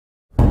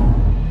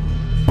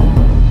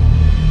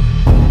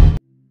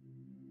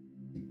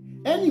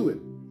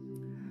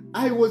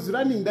I was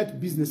running that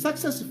business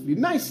successfully,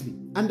 nicely,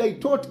 and I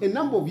taught a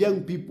number of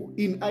young people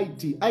in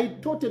IT. I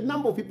taught a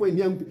number of people in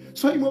young people.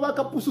 So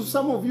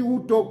some of you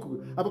who talk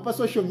about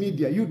social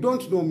media, you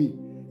don't know me.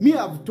 Me,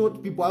 I've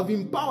taught people, I've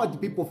empowered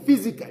people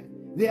physically.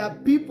 There are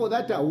people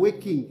that are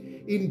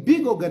working in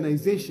big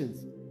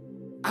organizations,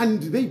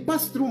 and they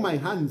pass through my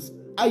hands.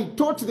 I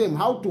taught them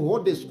how to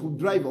hold a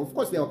screwdriver. Of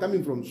course, they were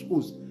coming from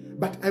schools,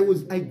 but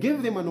I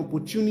gave them an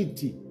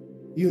opportunity,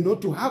 you know,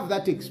 to have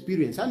that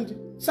experience. And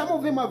some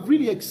of them have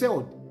really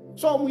excelled.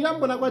 So I'm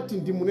not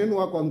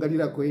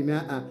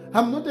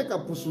a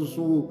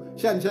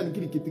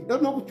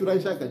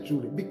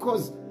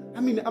because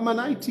I'm an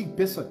IT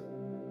person.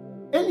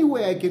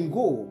 Anywhere I can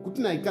go,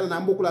 whatever.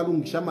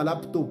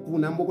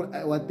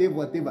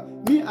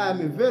 Me, I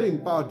am a very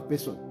empowered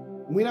person.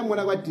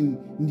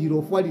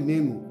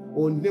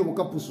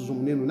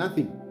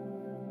 Nothing.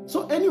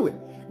 So anyway,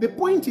 the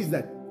point is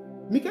that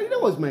MIKALILE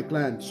was my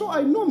client. So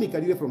I know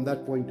MIKALILE from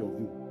that point of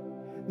view.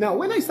 Now,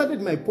 when I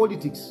started my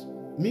politics,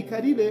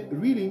 MIKALILE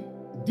really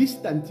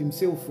distanced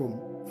himself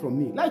from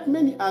me, like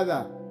many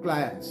other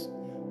clients,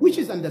 which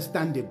is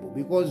understandable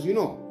because, you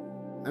know,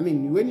 I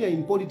mean, when you're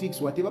in politics,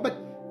 whatever, but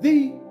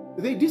they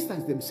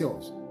distance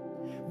themselves.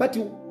 But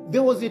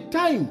there was a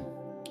time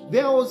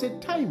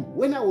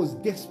when I was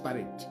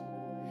desperate.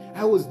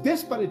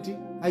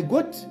 I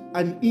got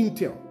an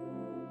intel,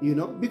 you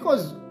know,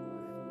 because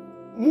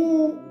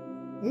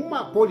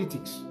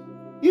politics,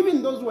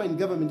 even those who are in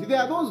government,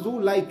 there are those who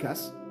like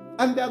us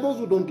and there are those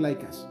who don't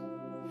like us.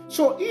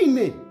 So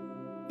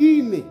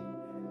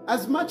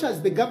as much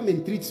as the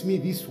government treats me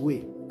this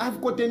way,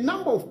 I've got a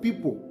number of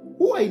people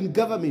who are in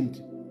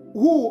government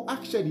who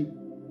actually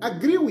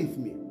agree with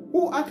me,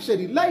 who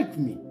actually like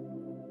me.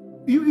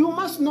 You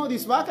must know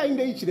this.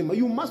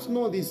 You must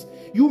know this.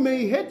 You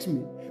may hate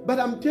me, but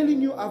I'm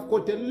telling you, I've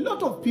got a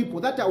lot of people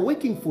that are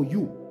working for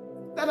you,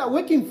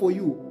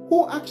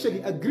 who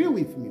actually agree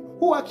with me,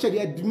 who actually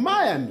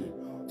admire me.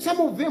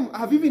 Some of them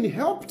have even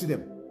helped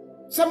them.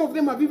 Some of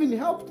them have even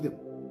helped them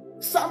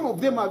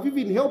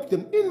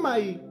in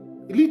my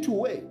little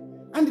way,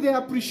 and they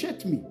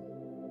appreciate me.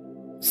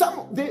 Some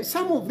of them,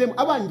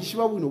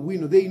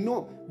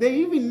 they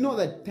even know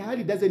that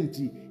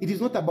Tayali it is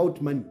not about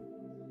money.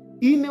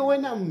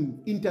 When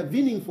I'm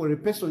intervening for a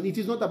person, it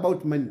is not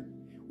about money.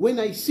 When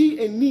I see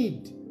a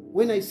need,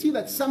 when I see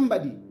that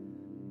somebody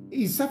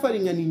is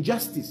suffering an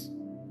injustice,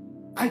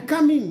 I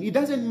come in. It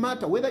doesn't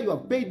matter whether you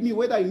have paid me,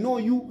 whether I know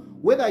you,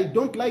 whether I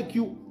don't like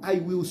you, I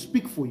will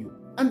speak for you.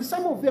 And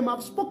some of them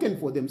have spoken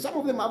for them. Some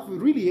of them have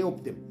really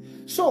helped them.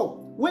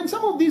 So when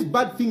some of these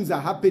bad things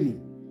are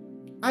happening,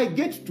 I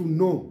get to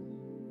know.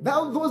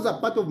 Those are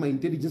part of my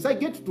intelligence. I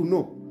get to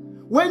know.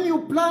 When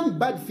you plan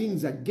bad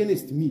things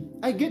against me,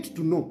 I get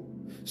to know.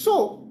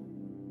 So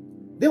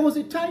there was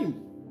a time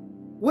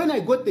when I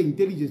got the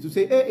intelligence to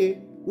say,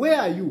 hey, where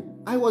are you?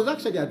 I was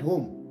actually at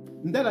home.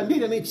 You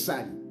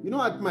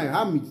know, at my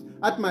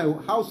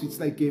house, it's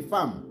like a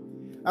farm.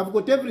 I've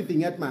got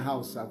everything at my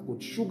house. I've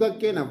got sugar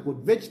cane, I've got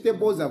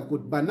vegetables, I've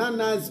got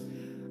bananas,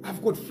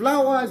 I've got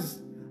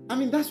flowers. I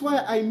mean, that's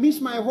why I miss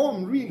my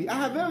home, really. I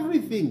have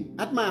everything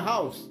at my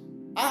house.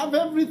 I have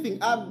everything.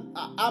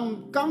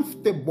 I'm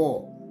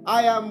comfortable.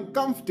 I am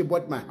comfortable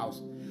at my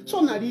house.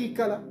 So,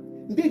 Narikala,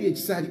 it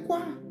started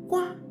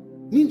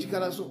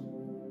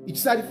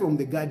from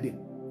the garden.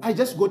 I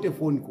just got a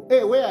phone call.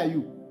 Hey, where are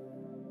you?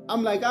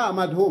 I'm like, I'm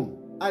at home.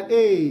 And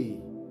hey,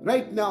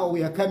 right now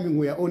we are coming,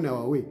 we are on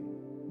our way.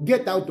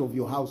 Get out of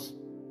your house.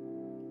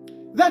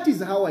 That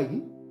is how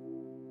I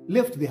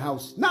left the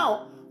house.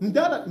 Now,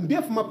 nakaptula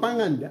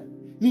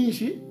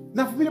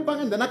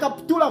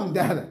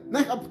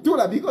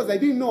because I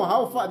didn't know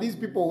how far these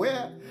people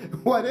were,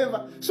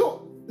 whatever.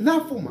 So,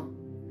 nafuma,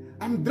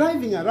 I'm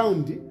driving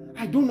around.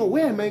 I don't know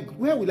where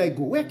will I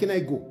go? Where can I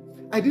go?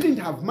 I didn't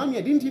have money.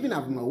 I didn't even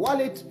have my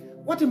wallet.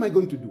 What am I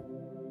going to do?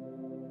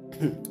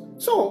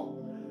 So,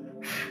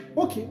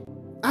 okay,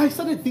 I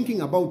started thinking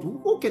about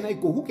who can I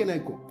go?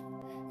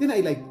 Then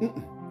I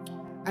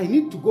I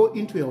need to go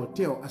into a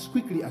hotel as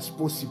quickly as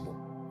possible.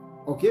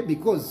 Okay,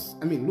 because,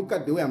 I mean, look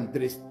at the way I'm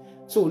dressed.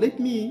 So let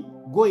me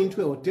go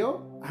into a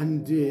hotel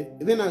and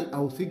then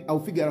I'll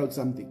figure out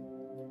something.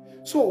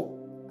 So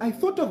I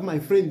thought of my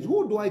friends.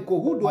 Who do I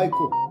call?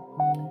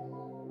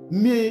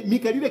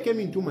 MIKALILE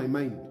came into my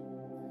mind.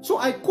 So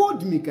I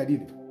called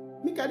MIKALILE,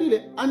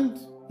 and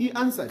he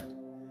answered.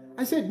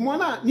 I said,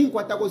 Mwana,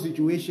 ninkwatako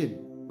situation.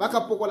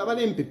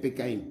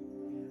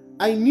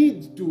 I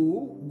need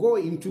to go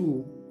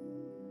into,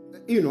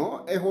 you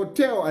know, a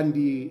hotel and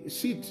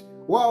sit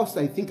whilst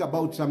I think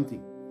about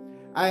something.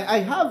 I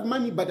have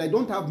money, but I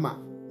don't have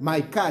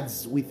my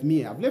cards with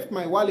me. I've left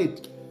my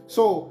wallet.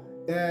 So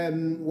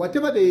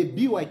whatever the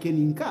bill I can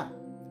incur,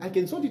 I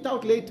can sort it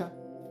out later.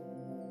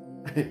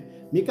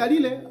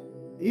 MIKALILE,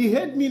 he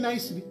heard me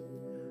nicely.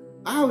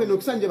 No,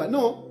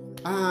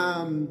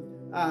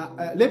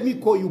 let me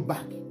call you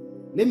back.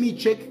 Let me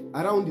check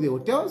around the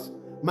hotels,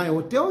 my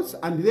hotels,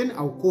 and then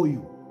I'll call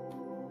you.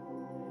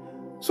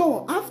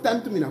 So after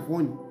I'm to my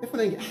phone, if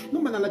I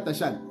no man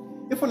Natasha,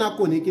 if I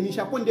connect,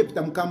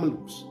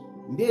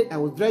 Then I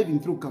was driving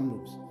through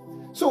Kamloops.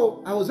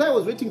 So I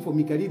was waiting for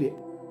Mikalile.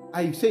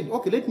 I said,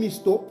 okay, let me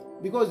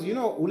stop because you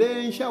know,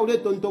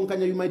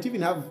 you might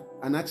even have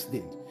an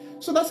accident.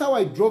 So that's how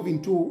I drove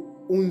into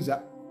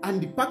Unza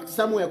and parked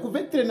somewhere.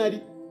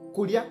 Veterinary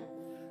Kulia.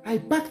 I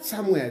parked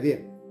somewhere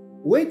there,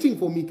 waiting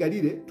for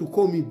Mikalile to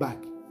call me back.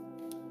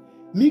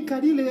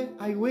 Mikalile,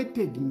 I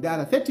waited in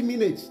Dara 30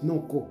 minutes, no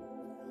call.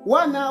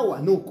 1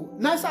 hour, no call.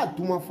 Nasa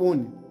to my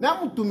phone.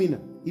 Namutumina,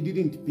 he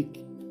didn't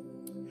pick.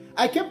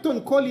 I kept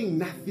on calling,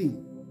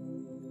 nothing.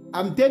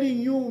 I'm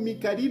telling you,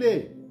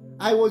 Mikalile,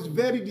 I was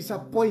very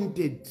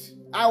disappointed.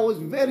 I was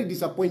very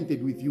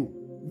disappointed with you.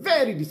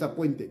 Very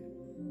disappointed.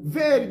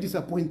 Very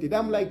disappointed.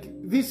 I'm like,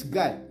 this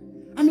guy.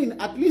 I mean,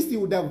 at least he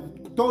would have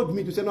told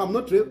me to say, no, I'm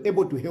not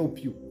able to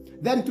help you,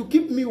 than to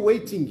keep me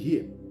waiting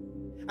here.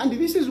 And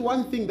this is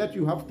one thing that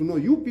you have to know.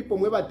 You people,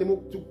 hey,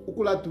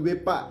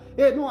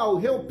 no, I'll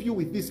help you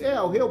with this. Hey,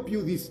 I'll help you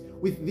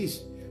with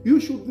this. You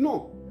should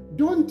know.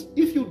 Don't,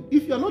 if you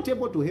are not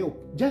able to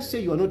help, just say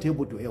you are not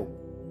able to help.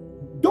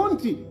 Don't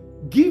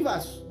keep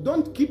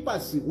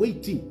us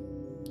waiting.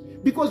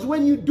 Because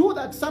when you do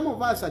that, some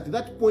of us at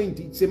that point,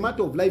 it's a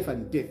matter of life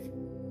and death.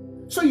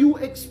 So you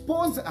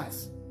expose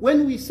us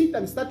when we sit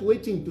and start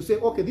waiting to say,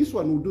 okay, this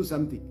one will do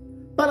something.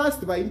 You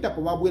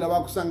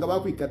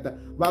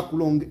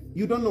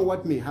don't know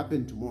what may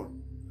happen tomorrow.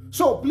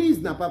 So please,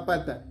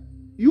 Napapata,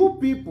 you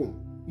people,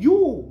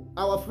 you,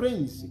 our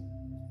friends,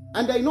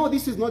 and I know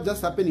this is not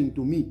just happening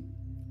to me.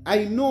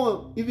 I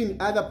know even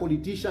other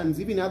politicians,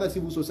 even other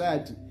civil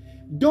society,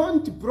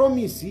 don't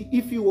promise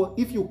if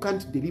you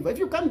can't deliver. If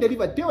you can't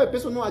deliver, tell a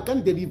person, no, I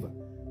can't deliver.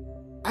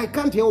 I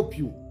can't help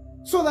you.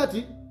 So that,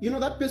 you know,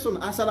 that person,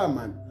 asala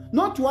man,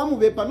 not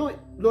wamuvepa, no,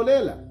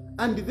 lolela,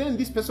 and then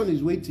this person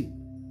is waiting.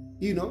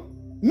 You know,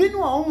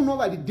 meanwhile,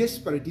 nobody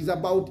desperate is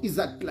at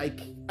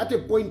like at a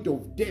point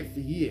of death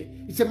here.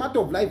 It's a matter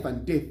of life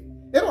and death.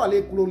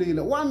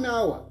 1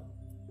 hour.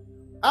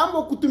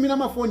 Ambo kutumina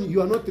my phone,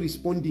 you are not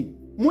responding.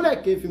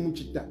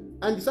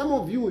 And some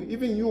of you,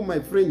 even you, my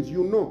friends,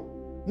 you know,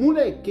 you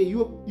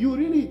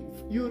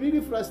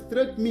really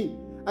frustrate me.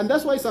 And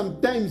that's why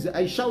sometimes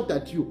I shout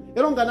at you.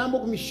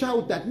 Me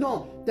shout that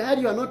no, that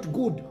you are not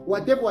good,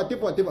 whatever.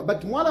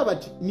 But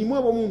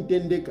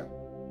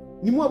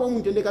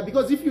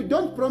because if you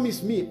don't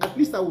promise me, at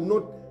least I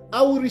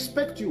will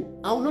respect you.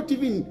 I will not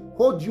even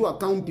hold you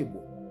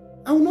accountable.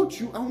 I will not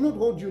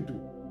hold you to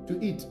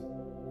it.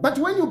 But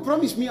when you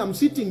promise me, I'm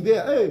sitting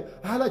there, hey,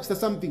 I like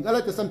something,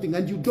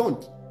 and you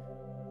don't.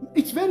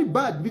 It's very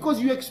bad because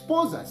you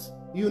expose us,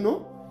 you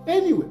know.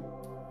 Anyway,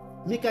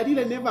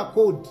 Mikalile never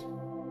called.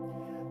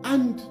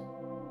 And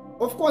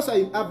of course,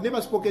 I've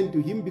never spoken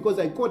to him because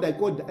I called,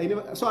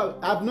 so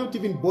I've not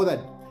even bothered.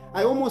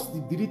 I almost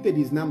deleted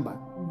his number.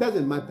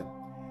 Doesn't matter.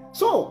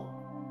 So,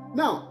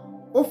 now,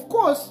 of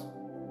course,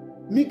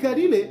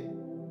 Mikalile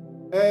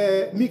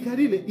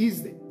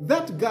is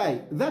that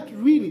guy that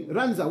really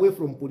runs away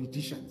from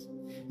politicians.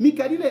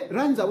 Mikalile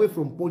runs away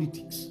from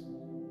politics.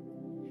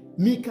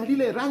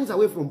 Mikalile runs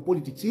away from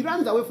politics. He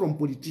runs away from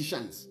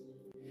politicians.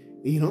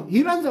 You know,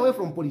 he runs away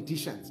from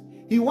politicians.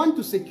 He wants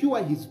to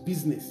secure his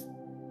business.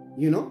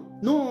 You know,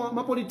 no, I'm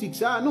a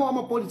politics. No, I'm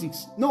a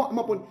politics. No, I'm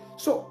a politics.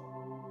 So,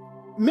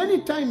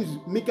 many times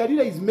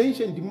Mikalile is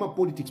mentioned in my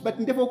politics, but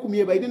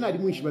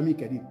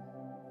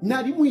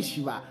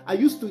I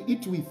used to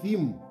eat with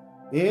him.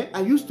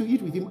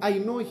 I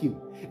know him.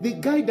 The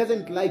guy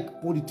doesn't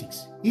like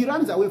politics. He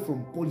runs away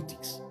from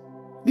politics.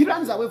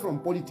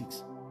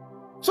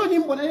 So hey,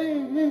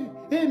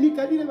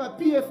 Mikalile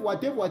PF,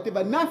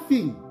 whatever.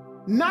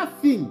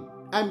 Nothing.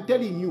 I'm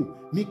telling you,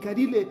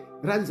 Mikalile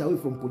runs away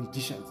from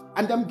politicians.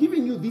 And I'm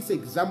giving you this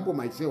example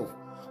myself,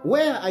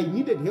 where I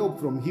needed help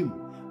from him.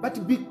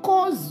 But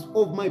because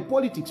of my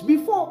politics,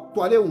 before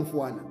Twale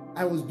Umfuana,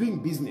 I was doing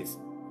business.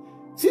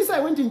 Since I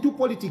went into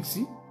politics,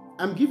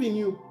 I'm giving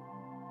you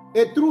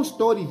a true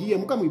story here.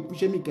 I'm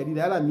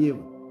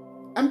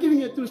giving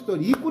you a true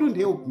story. He couldn't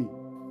help me.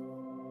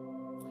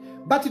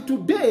 But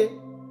today,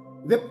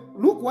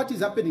 look what is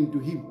happening to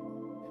him.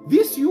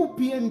 This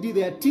UPND,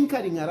 they are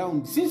tinkering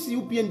around. Since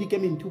UPND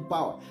came into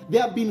power, they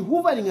have been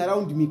hovering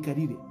around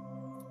Mikalile.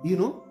 You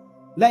know?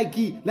 Like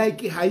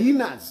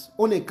hyenas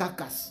on a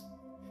carcass.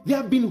 They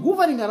have been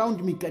hovering around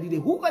Mikalile.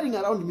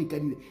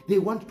 They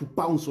want to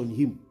pounce on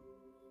him.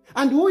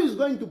 And who is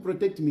going to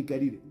protect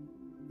Mikalile?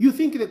 You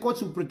think the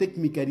courts will protect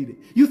Mikalile?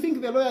 You think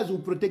the lawyers will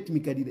protect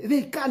Mikalile?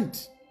 They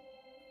can't.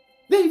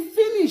 They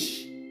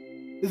finish.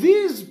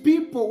 These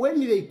people, when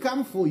they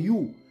come for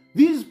you,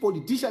 these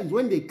politicians,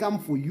 when they come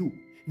for you,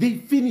 they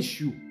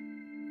finish you.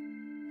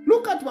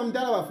 Look at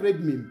Wamdala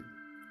Fred Membe.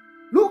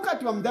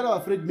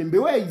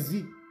 Where is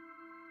he?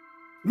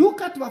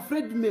 Look at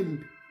Fred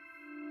Membe.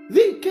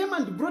 They came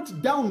and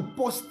brought down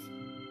post.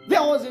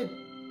 There was a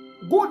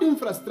good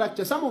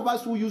infrastructure. Some of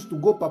us who used to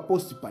go per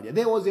post,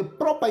 there was a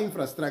proper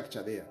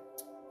infrastructure there.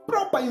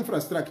 Proper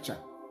infrastructure.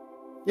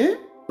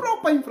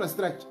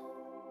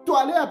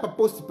 Tualea pa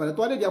post para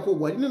tuale dia po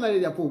wadi na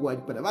dia po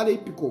wadi para vale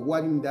ipiko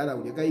wadi ndara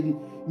ule kaidi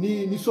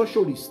ni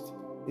socialist.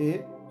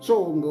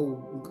 So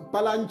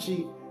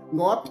palanchi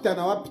nga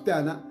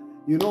wapitana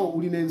you know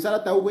ulinensala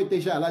ta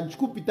ukwetesha lunch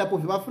kupita po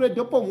va Fred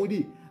yopo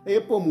mudi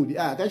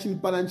kashi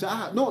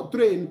nipalancha no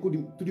train kudi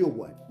tudio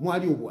bwali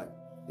mwali obwali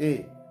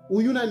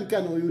uyuna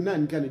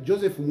nkano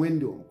Joseph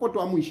Mwendo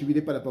poto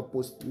amuishibile pala pa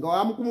post nga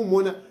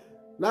amukumumona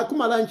la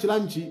kuma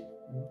lunch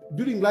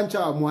during lunch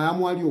hour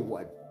mwali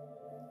obwali.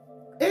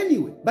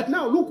 Anyway, but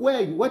now look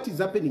what is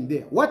happening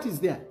there. What is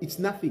there? It's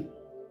nothing.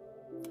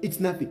 It's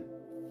nothing.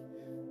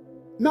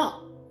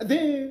 Now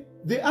the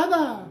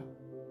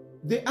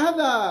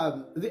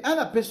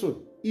other person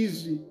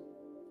is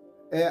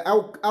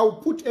I'll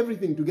put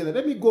everything together.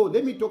 Let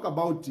me talk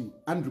about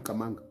Andrew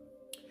Kamanga.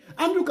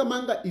 Andrew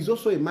Kamanga is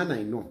also a man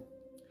I know.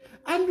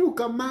 Andrew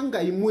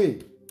Kamanga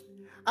imwe.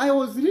 I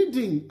was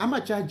reading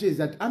charges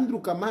that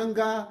Andrew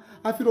Kamanga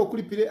afiro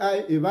kulipile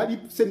evali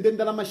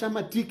sendenda la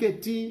mashama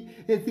ticketi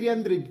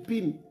 300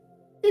 pin.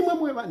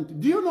 Imwe bantu.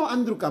 Do you know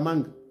Andrew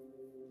Kamanga?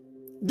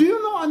 Do you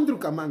know Andrew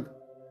Kamanga?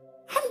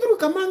 Andrew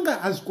Kamanga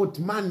has got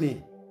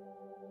money.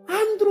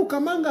 Andrew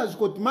Kamanga has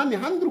got money.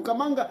 Andrew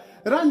Kamanga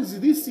runs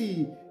this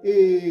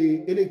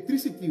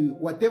electricity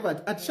whatever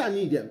at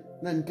Shanidia.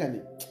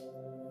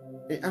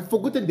 I've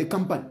forgotten the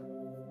company.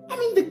 I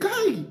mean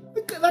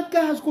that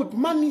guy has got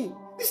money.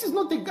 This is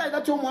not a guy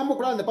that you want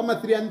around the Pama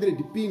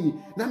 300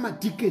 pin nama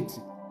ticket.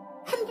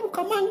 Andrew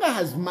Kamanga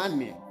has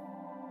money.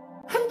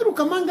 Andrew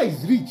Kamanga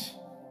is rich.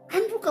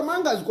 Andrew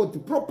Kamanga has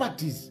got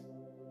properties.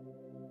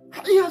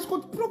 He has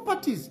got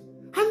properties.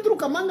 Andrew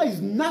Kamanga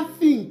is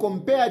nothing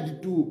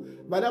compared to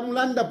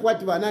Badamulanda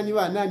Pwati Vanani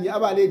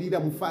Abaledi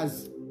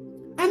Mufaz.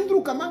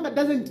 Andrew Kamanga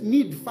doesn't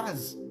need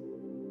fuzz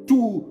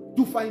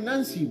to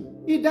finance him.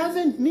 He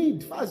doesn't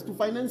need fuzz to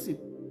finance him.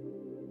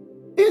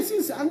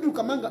 Since Andrew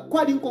Kamanga,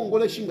 kwadi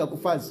nkongole shinga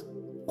kufaz.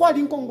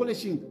 Kwadi nkongole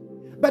shinga.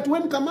 But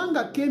when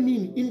Kamanga came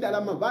in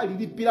Dalama Valley,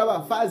 the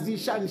Pilawa Fazi,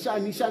 Shan.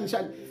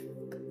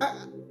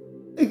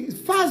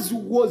 Faz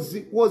was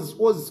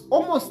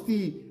almost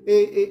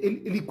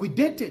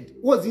liquidated,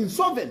 was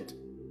insolvent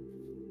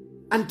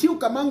until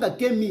Kamanga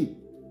came in.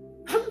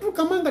 Andrew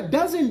Kamanga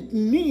doesn't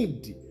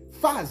need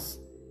Faz.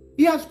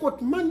 He has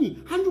got money.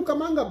 Andrew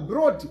Kamanga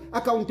brought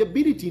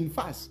accountability in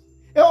Faz.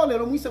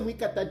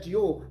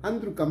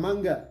 Andrew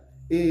Kamanga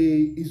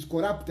is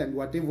corrupt and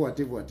whatever.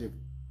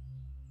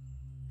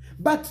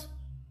 But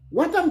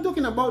what I'm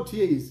talking about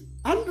here is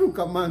Andrew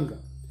Kamanga.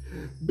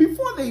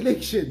 Before the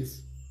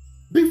elections,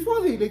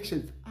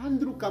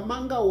 Andrew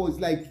Kamanga was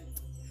like,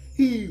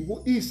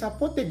 he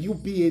supported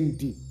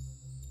UPND.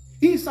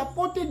 He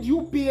supported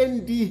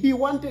UPND. He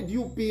wanted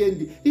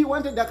UPND. He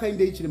wanted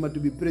Hakainde Hichilema to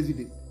be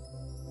president.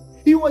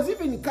 He was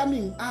even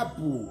coming up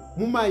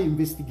Muma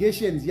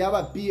investigations,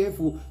 Yava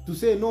PF, to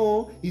say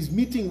no, he's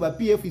meeting with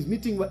PF, he's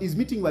meeting with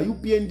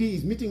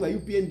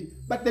UPND.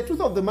 But the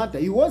truth of the matter,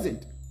 he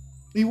wasn't.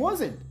 He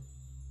wasn't,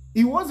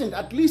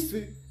 at least,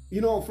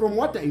 you know, from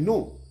what I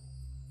know.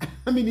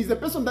 I mean, he's a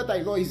person that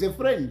I know, he's a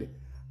friend.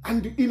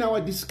 And in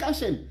our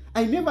discussion,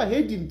 I never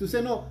heard him to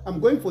say, no,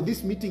 I'm going for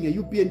this meeting, a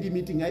UPND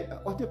meeting.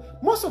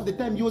 Most of the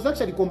time, he was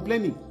actually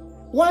complaining.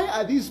 Why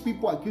are these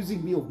people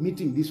accusing me of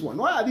meeting this one?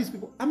 Why are these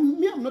people? I'm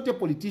not a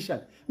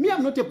politician.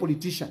 I'm not a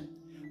politician.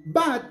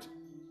 But,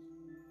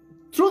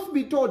 truth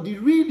be told, he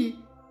really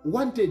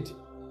wanted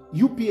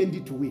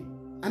UPND to win.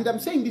 And I'm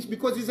saying this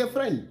because he's a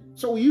friend.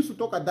 So we used to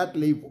talk at that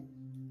level.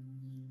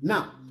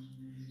 Now,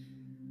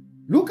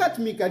 look at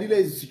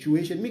MIKALILE's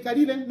situation.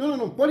 MIKALILE,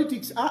 no,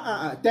 politics,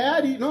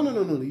 Tayali, no,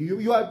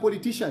 you are a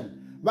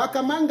politician.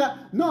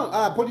 Kamanga, no,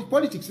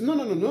 politics,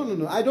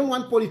 no, I don't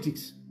want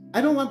politics. I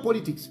don't want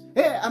politics.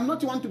 Hey, I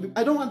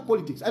don't want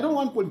politics.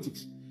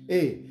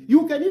 Hey,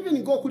 you can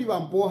even go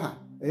Kulivampoha.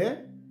 Eh?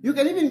 You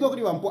can even go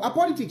Kulivampoha.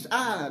 Politics,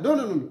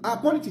 no.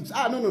 Politics,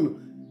 no.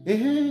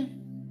 Eh?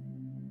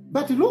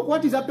 But look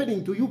what is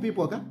happening to you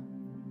people, okay?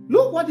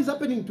 Look what is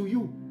happening to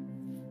you.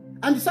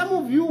 And some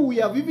of you, we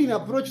have even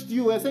approached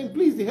you and saying,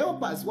 please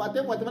help us,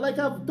 whatever. Like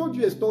I've told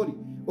you a story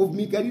of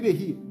MIKALILE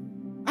here.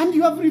 And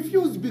you have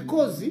refused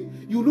because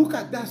you look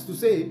at us to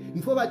say,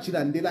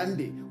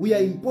 we are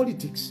in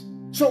politics.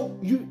 So,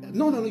 you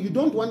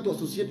don't want to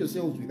associate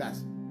yourselves with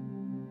us.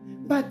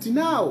 But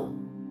now,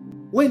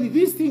 when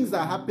these things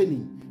are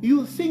happening,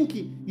 you think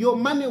your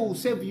money will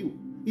save you.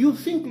 You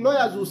think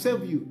lawyers will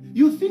save you.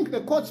 You think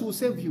the courts will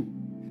save you.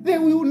 They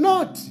will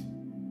not.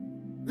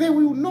 They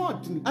will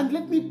not. And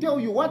let me tell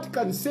you what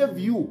can save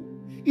you.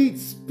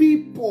 It's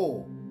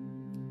people.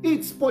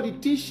 It's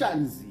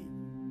politicians.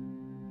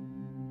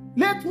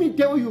 Let me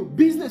tell you,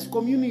 business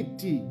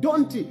community,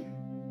 don't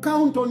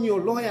count on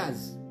your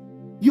lawyers.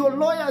 Your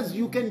lawyers,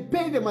 you can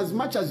pay them as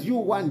much as you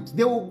want.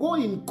 They will go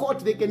in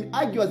court. They can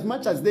argue as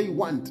much as they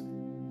want.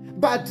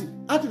 But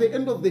at the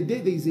end of the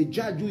day, there is a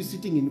judge who is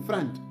sitting in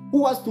front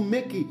who has to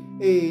make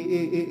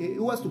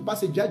who has to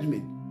pass a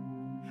judgment.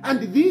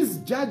 And these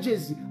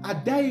judges are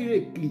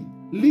directly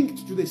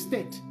linked to the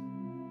state.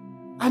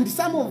 And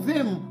some of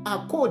them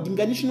are called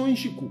Nganishino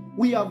Inshiku.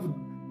 We have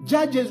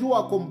judges who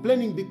are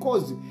complaining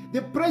because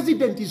the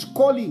president is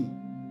calling.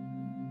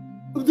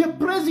 The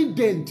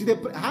president,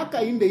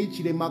 Hakainde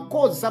Hichilema,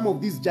 calls some of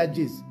these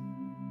judges.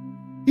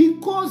 He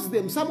calls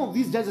them, some of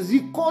these judges,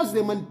 he calls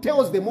them and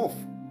tells them off.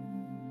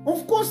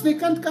 Of course, they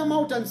can't come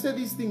out and say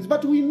these things,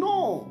 but we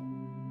know.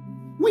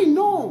 We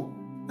know.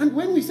 And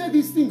when we say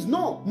these things,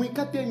 no,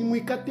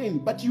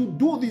 mwikateni, but you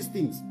do these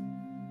things.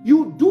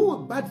 You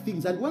do bad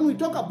things, and when we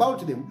talk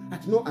about them,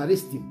 at no,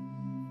 arrest him.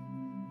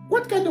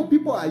 What kind of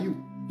people are you?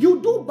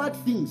 You do bad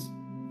things.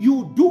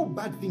 You do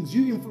bad things.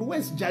 You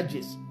influence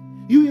judges.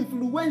 You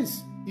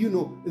influence,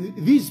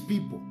 these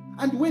people.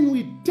 And when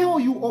we tell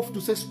you off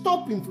to say,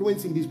 stop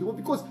influencing these people,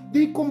 because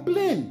they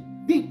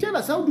complain. They tell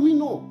us, how do we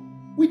know?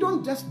 We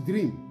don't just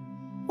dream.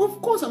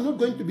 Of course, I'm not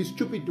going to be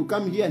stupid to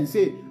come here and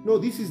say, no,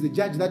 this is the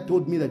judge that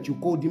told me that you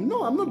called him.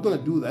 No, I'm not going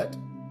to do that.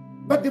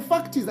 But the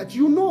fact is that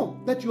you know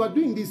that you are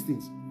doing these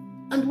things.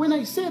 And when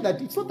I say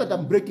that, it's not that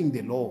I'm breaking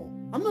the law.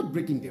 I'm not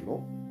breaking the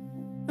law.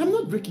 I'm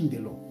not breaking the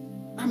law.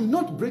 I'm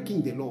not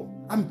breaking the law.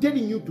 I'm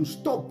telling you to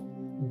stop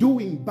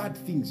doing bad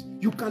things.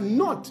 You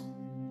cannot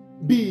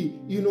be,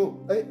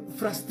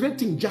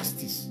 frustrating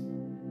justice.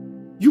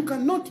 You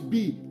cannot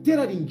be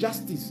tailoring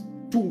justice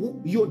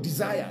to your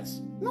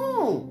desires.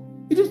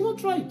 No, it is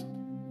not right.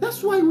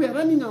 That's why we are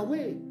running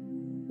away.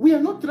 We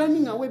are not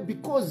running away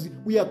because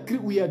we are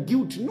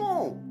guilty.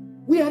 No,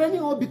 we are running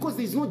away because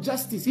there is no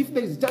justice. If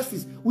there is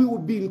justice, we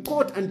would be in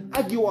court and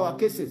argue our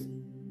cases.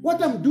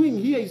 What I'm doing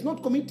here is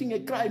not committing a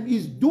crime.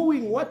 Is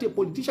doing what a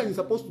politician is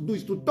supposed to do,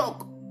 is to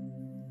talk.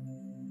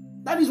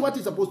 That is what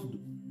he's supposed to do.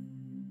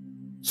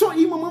 So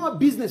in my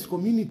business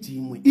community,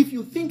 if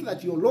you think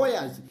that your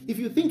lawyers, if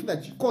you think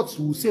that courts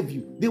will save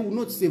you, they will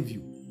not save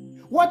you.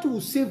 What will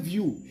save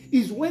you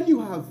is when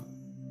you have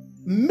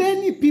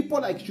many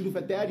people like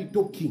CHILUFYA TAYALI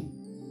talking.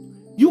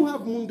 You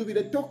have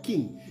Mundubile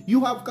talking.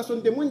 You have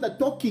Kasondemwenda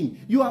talking.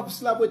 You have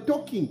Slabwe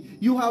talking.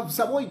 You have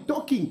Savoy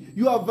talking.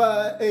 You have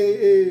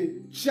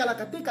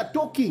Shalakateka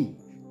talking.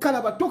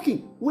 Kalaba talking.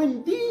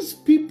 When these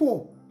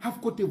people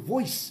have got a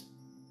voice,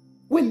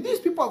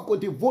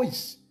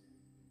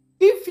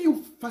 if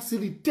you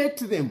facilitate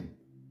them,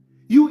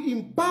 you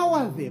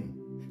empower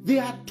them, they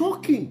are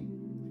talking.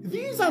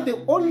 These are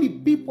the only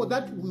people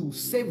that will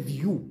save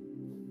you.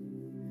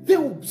 They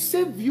will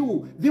save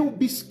you. They will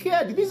be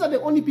scared. These are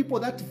the only people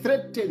that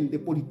threaten the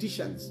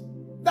politicians.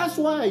 That's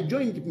why I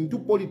joined into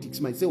politics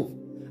myself.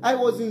 I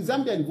was in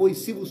Zambian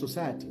Voice Civil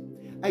Society.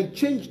 I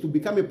changed to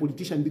become a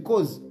politician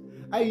because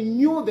I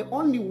knew the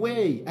only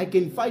way I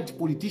can fight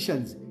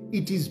politicians,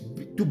 it is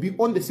to be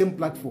on the same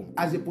platform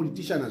as a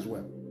politician as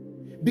well.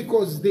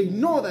 Because they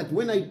know that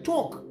when I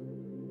talk,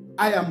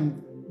 I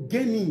am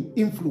gaining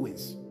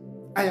influence.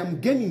 I am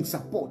gaining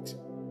support.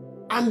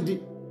 And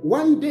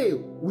one day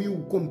we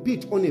will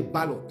compete on a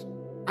ballot.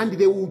 And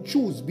they will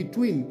choose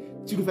between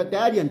CHILUFYA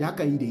TAYALI and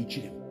Hakainde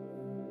Hichilema.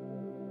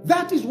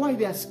 That is why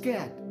they are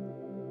scared.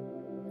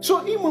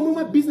 So in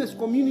my business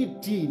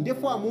community,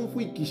 therefore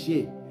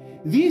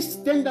this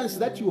tendency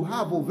that you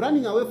have of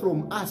running away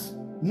from us,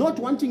 not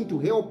wanting to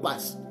help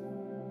us,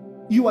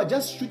 you are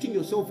just shooting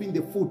yourself in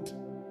the foot.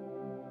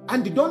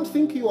 And don't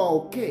think you are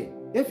okay.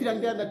 If you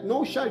understand that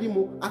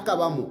NOUSHALIMO,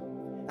 AKABAMO.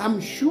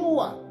 I'm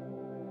sure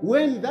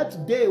when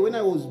that day when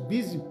I was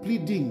busy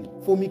pleading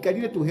for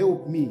MIKALILE to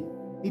help me,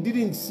 he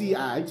didn't see,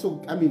 it's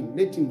okay,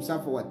 let him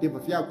suffer whatever.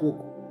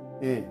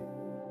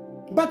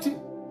 But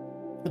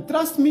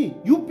trust me,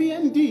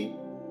 UPND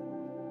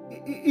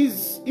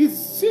is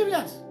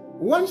serious.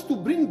 Wants to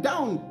bring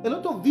down a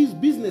lot of these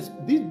business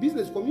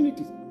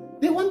communities.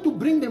 They want to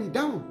bring them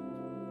down.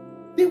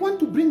 They want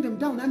to bring them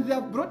down, and they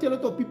have brought a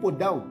lot of people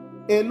down.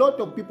 A lot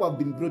of people have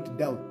been brought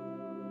down.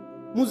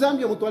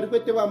 Muzambia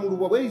mutwalikwete ba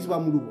mulubwa, where is ba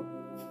mulubwa?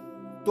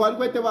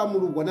 Twalikwete ba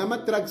mulubwa na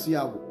matracks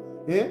yabo.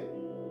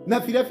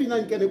 Na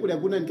filafina nkene kule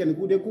kuna nkene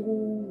kude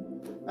ku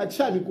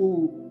achani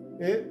ku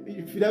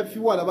filafi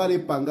wala bale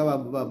panga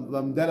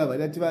ba mdala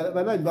bale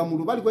banani ba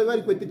mulubwa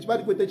bali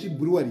kwete chi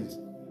breweries.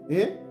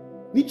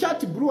 Ni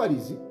chat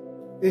breweries.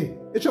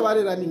 Echo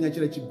bale running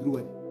achira chi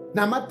brewery.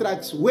 Na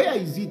matracks, where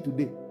is he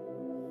today?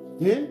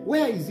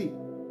 Where is he?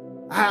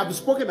 I have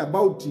spoken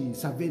about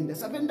Savenda.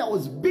 Savenda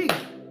was big.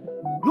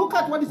 Look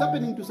at what is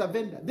happening to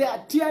Savenda. They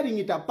are tearing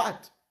it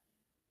apart.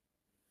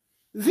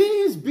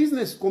 These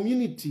business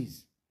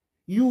communities,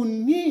 you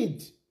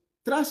need,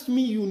 trust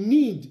me, you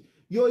need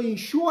your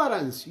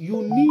insurance.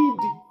 You need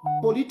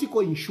political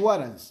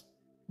insurance.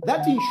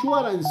 That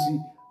insurance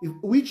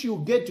which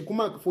you get to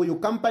come for your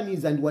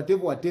companies and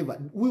whatever,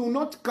 will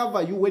not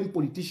cover you when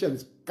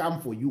politicians come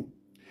for you.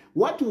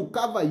 What will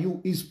cover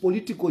you is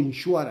political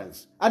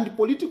insurance. And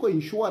political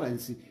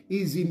insurance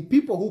is in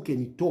people who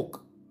can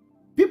talk.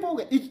 People,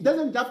 it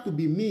doesn't have to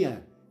be me.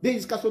 There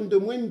is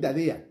Kasondemwenda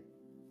there.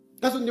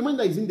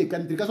 Kasondemwenda is in the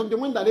country.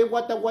 Kasondemwenda,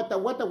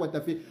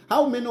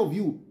 how many of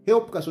you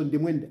help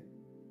Kasondemwenda?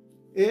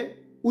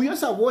 Uyo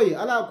Savoy,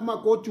 ala kuma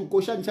kochu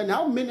koshan.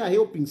 How many are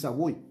helping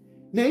Savoy?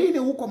 Yes,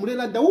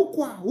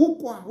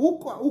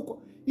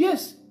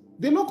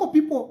 the local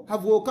people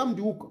have welcomed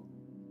Uka.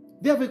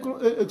 They have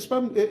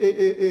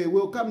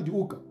welcomed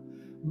Uka.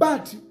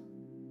 But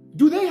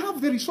do they have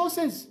the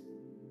resources?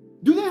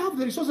 Do they have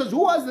the resources?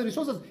 Who has the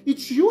resources?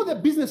 It's you, the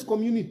business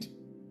community.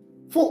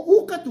 For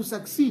UKA to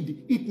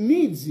succeed, it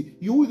needs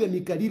you, the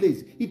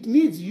Mikaliles. It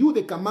needs you,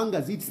 the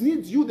Kamangas. It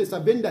needs you, the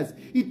Savendas.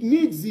 It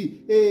needs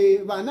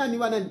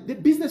the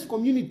business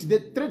community, the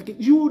trade.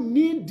 You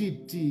need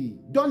it.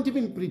 Don't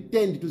even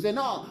pretend to say,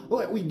 no,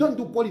 we don't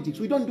do politics.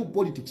 We don't do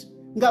politics.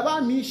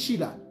 Ngaba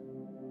mishila.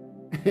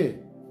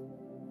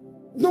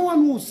 No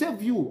one will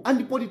save you. And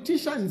the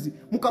politicians,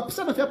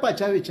 mukapusana fiapa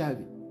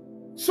chave.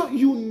 So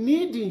you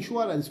need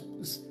insurance.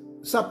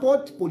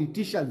 Support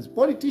politicians.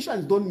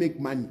 Politicians don't make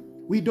money.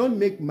 We don't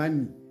make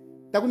money.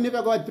 We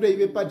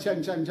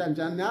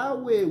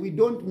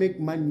don't make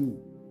money.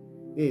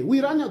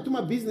 We run out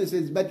my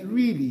businesses, but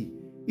really,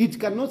 it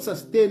cannot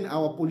sustain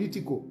our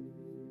political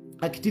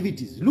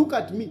activities. Look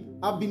at me.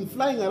 I've been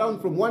flying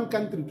around from one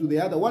country to the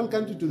other,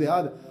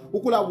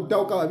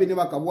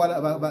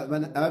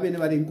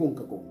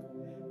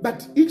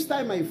 But each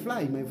time I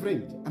fly, my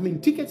friend, I mean,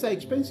 tickets are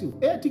expensive.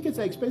 Air tickets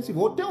are expensive.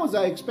 Hotels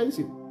are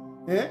expensive.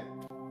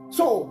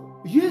 So,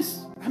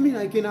 yes, I mean,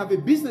 I can have a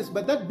business,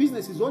 but that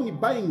business is only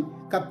buying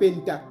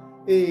carpenter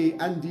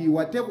and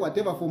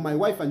whatever for my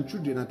wife and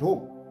children at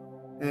home.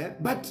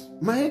 But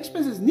my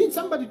expenses need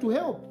somebody to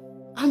help.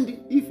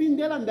 And if in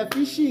there and the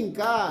fishing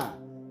car,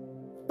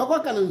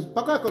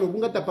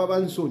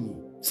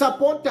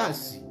 support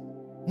us.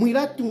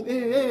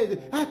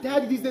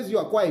 These days you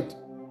are quiet.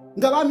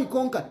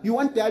 You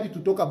want Tayali to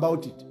talk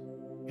about it.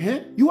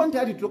 You want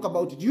Tayali to talk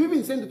about it. You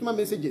even send to my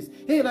messages.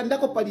 Hey,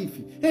 Randako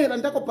Palifi. Hey,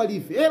 Randako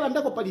Palifi. Hey,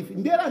 Randako Palifi.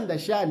 Nderanda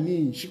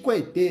shani.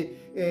 Shikwete.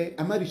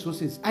 Ama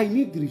resources. I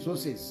need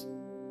resources.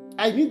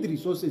 I need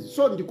resources.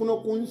 So ndikuno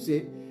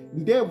kunse.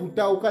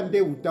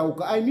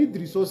 Ndevutauka. I need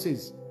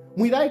resources.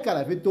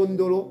 Mwiraikala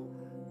vetondolo.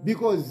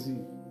 Because,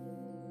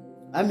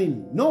 I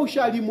mean,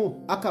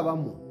 NOUSHALIMO,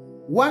 AKABAMO.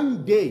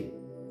 One day,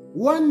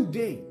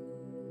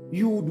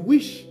 you would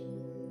wish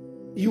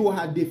you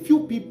had a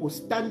few people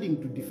standing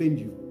to defend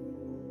you.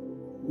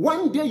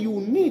 One day you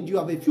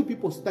have a few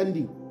people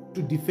standing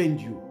to defend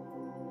you.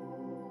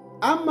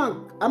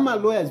 Ama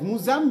lawyers,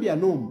 Muzambia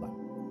nomba.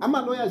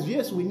 Ama lawyers,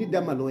 yes, we need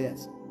ama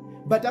lawyers.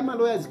 But ama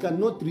lawyers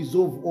cannot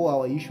resolve all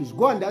our issues.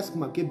 Go and ask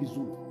Makebi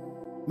Zulu.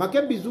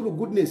 Makebi Zulu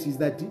goodness is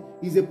that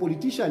he's a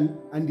politician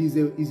and he's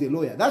a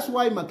lawyer. That's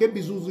why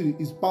Makebi Zulu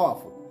is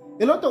powerful.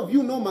 A lot of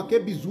you know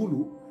Makebi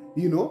Zulu,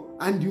 you know,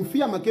 and you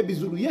fear Makebi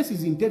Zulu. Yes,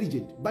 he's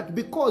intelligent, but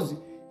because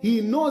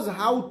he knows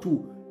how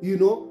to, you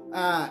know,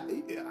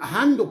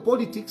 handle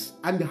politics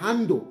and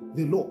handle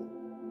the law.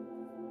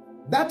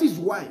 That is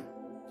why.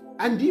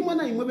 And even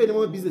in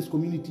the business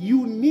community,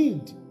 you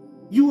need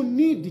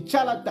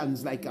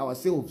charlatans like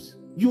ourselves.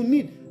 You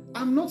need,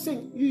 I'm not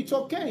saying it's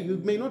okay, you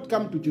may not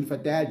come to CHILUFYA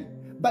TAYALI,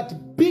 but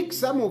pick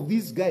some of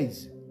these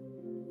guys.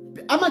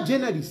 I'm a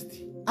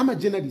journalist, but I'm a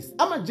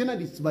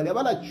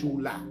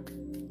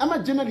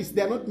journalist,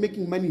 they are not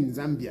making money in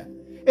Zambia.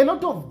 A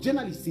lot of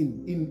journalists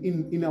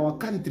in our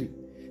country,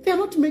 they are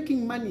not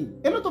making money.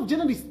 A lot of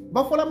journalists,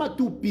 Bafolama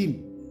 2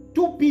 pin,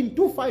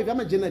 2.5, I'm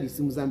a journalist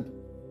in Zambia.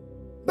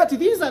 But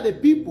these are the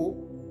people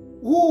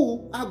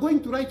who are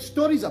going to write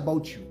stories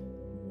about you.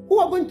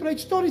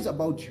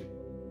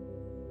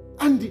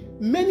 And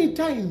many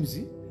times,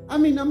 I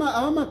mean, they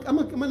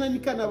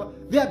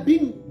are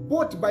being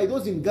bought by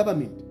those in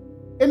government.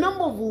 A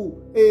number of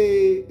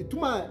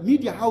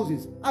media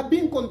houses are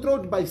being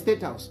controlled by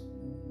State House.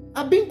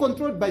 A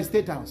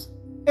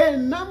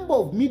number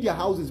of media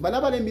houses,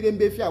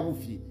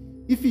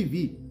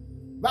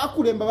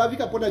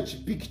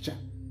 picture.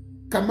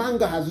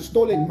 Kamanga has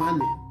stolen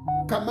money.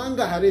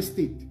 Kamanga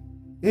arrested.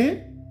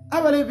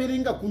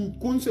 Abareveringa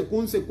kunse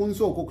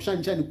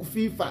kokushanchani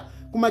kufifa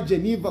kuma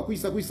Geneva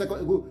kuisa.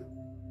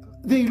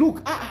 They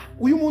look,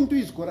 Uyumuntu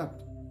is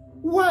corrupt.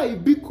 Why?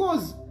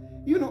 Because,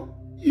 you know,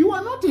 you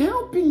are not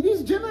helping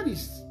these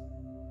journalists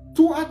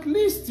to at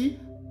least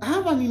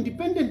have an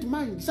independent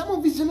mind. Some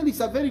of these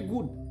journalists are very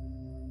good.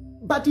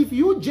 But if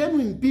you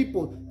genuine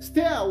people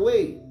stay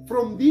away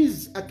from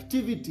these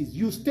activities,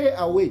 you stay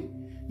away,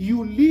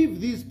 you leave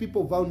these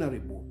people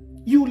vulnerable.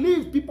 You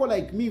leave people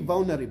like me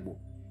vulnerable.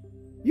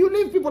 You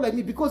leave people like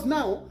me because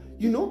now,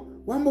 you know,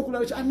 you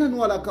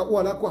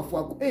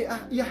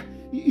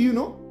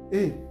know,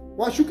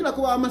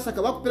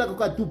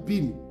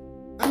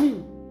 I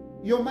mean,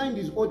 your mind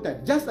is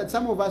altered. Just that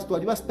some of us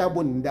are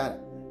stubborn in that.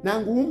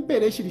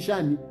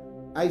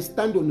 I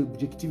stand on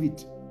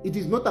objectivity. It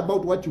is not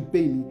about what you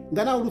pay me.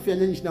 I'll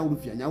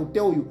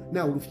tell you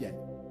now.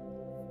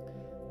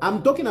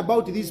 I'm talking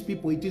about these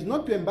people. It is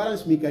not to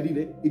embarrass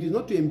Mikalile. It is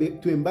not to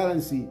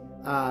embarrass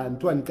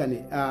Andrew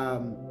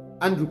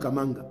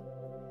Kamanga.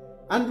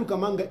 Andrew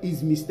Kamanga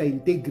is Mr.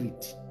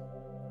 Integrity.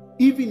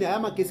 Even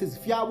in my cases,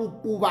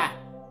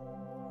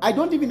 I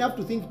don't even have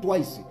to think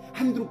twice.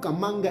 Andrew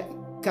Kamanga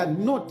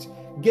cannot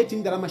get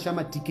in the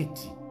Ramashama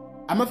ticket.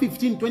 I'm a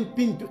 15, 20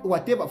 pin,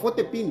 whatever,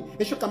 40 pin.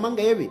 Esho Kamanga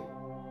eve.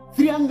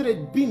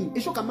 300 pin.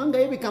 Esho Kamanga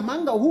eve.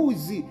 Kamanga who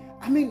is,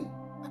 I mean,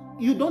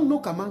 you don't know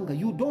Kamanga.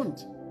 You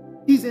don't.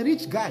 He's a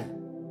rich guy.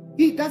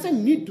 He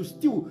doesn't need to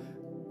steal.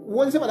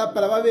 Once ever that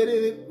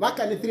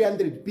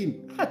 300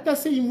 pin. Hata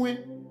same way.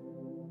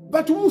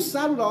 But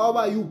umusalula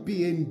waba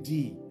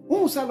UPND.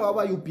 Umusala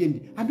waba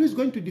UPND. And who is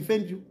going to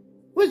defend you?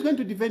 Who is going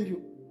to defend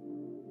you?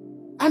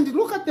 And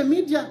look at the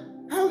media,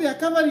 how they are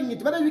covering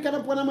it. But we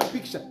cannot put a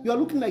picture. You are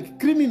looking like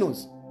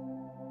criminals.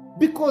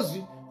 Because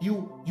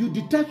you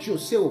detach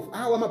yourself.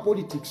 How am I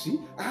politics?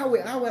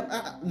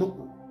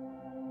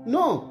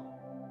 No.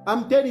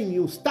 I'm telling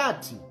you,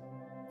 start.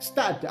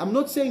 I'm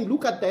not saying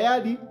look at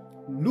Tayali,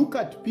 look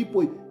at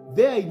people.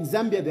 There in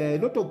Zambia, there are a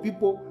lot of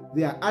people,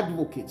 they are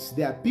advocates.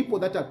 There are people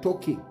that are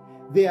talking.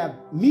 There are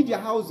media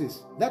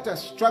houses that are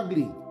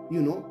struggling,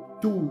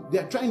 they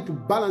are trying to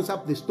balance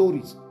up the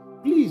stories.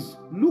 Please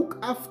look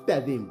after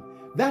them.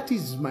 That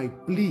is my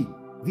plea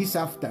this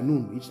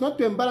afternoon. It's not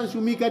to embarrass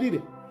you,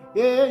 MIKALILE.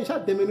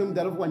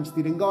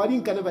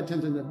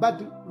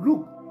 But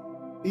look,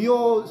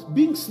 you're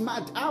being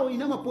smart.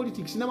 In our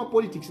politics.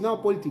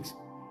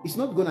 It's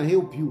not going to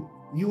help you.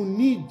 You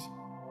need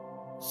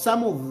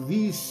some of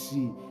this,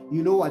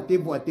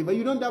 whatever.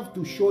 You don't have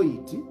to show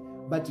it,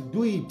 but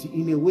do it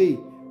in a way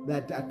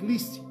that at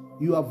least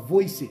you have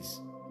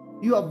voices.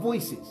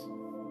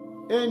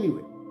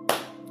 Anyway,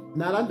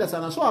 Naranda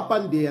sana so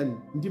apande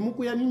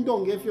ndimuku ya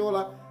nindonge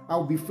fyola,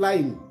 I'll be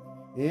flying.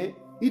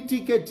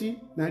 Ticket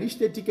na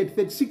liste ticket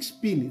 36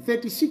 pin.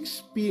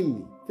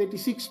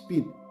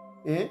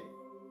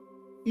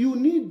 You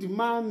need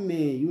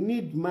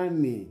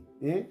money.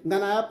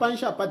 Ngana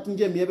yapansha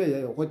patinje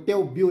miebe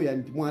hotel bill ya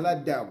ndimwala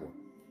dago.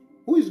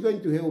 Who is going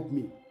to help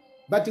me?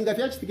 But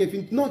ngafya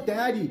ticket no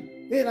tayari.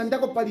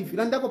 Landako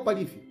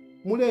palifi.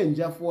 Mule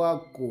njafu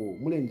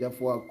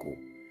wako.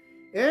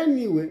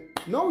 Anyway,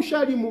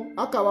 NOUSHALIMO,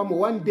 AKABAMO,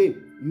 one day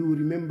you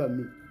remember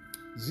me.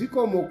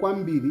 Ziko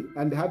mokwambili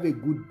and have a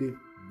good day.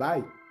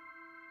 Bye.